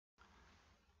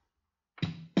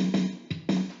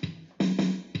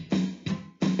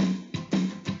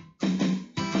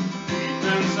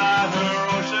beside her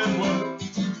ocean world.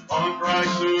 Punk rock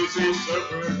Susie,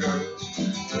 surfer girl,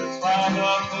 lives by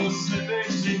the Pacific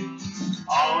Sea.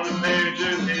 On a page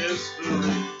in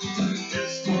history,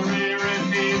 history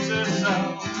repeats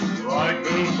itself, like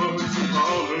the books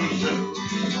upon her shelf,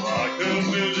 like the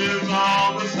visions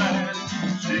on the sand.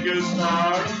 She could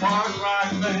start a punk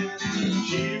rock band.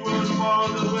 She was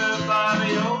born to live by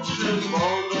the ocean,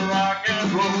 born to rock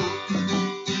and roll.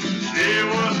 She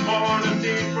was born to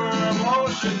deeper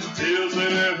emotion, feels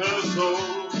it in her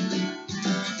soul.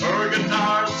 Her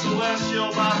guitar's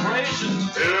celestial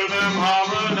vibrations, hear them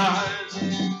harmonize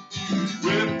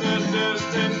with the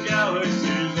distant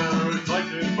galaxies that are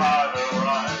reflected by her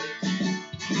eyes.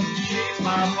 She's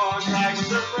my punk rock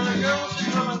surfer girl,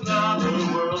 she's from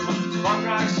another world. Punk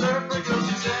rock surfer girl,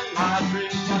 she's in my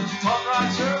dreams. My punk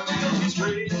rock surfer girl, she's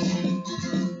free.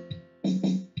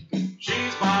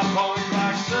 She's my punk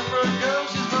rock surfer girl,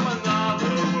 she's from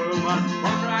another world. My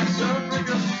punk rock surfer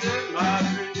girl, she's in my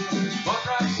dreams. Punk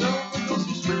rock surfer girl,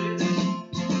 she's free.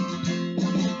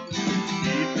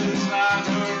 Deep inside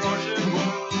her ocean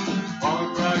world,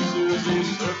 punk rock Susie,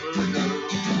 surfer girl,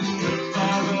 lives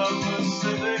by the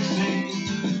Pacific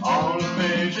Sea. On a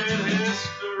page in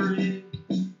history,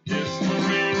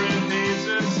 history repeats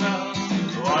itself,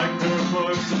 like her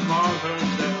books upon her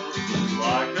shelf,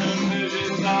 like her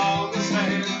visions on the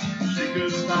sand. She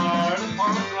could start a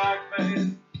punk rock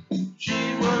band. She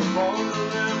was born to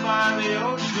live by the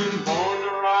ocean, born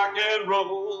to rock and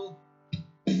roll.